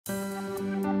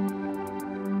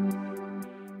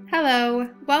Hello,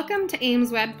 welcome to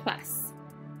aimswebPlus.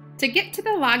 To get to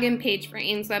the login page for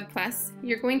aimswebPlus,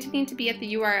 you're going to need to be at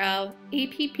the URL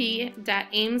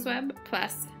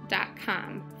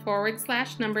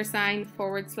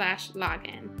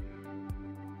app.aimswebplus.com/$login.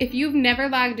 If you've never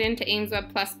logged into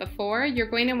aimswebPlus before, you're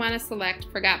going to want to select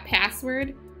Forgot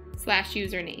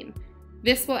Password/username.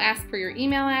 This will ask for your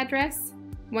email address.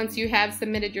 Once you have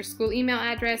submitted your school email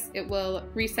address, it will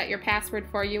reset your password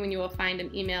for you and you will find an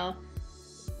email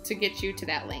to get you to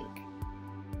that link.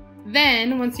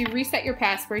 Then, once you reset your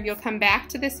password, you'll come back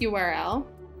to this URL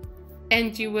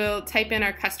and you will type in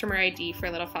our customer ID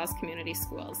for Little Falls Community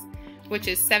Schools, which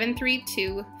is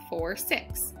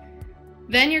 73246.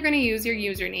 Then you're going to use your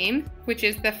username, which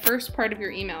is the first part of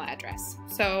your email address.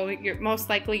 So most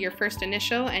likely your first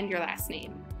initial and your last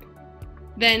name.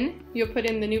 Then you'll put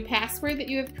in the new password that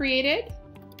you have created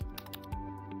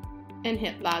and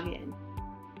hit login.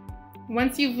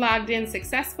 Once you've logged in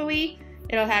successfully,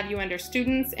 it'll have you under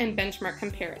Students and Benchmark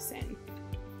Comparison.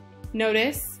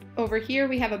 Notice over here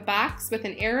we have a box with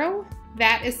an arrow.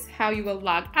 That is how you will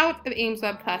log out of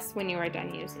aimswebPlus when you are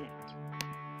done using it.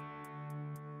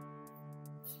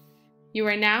 You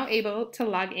are now able to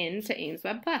log in to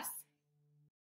aimswebPlus.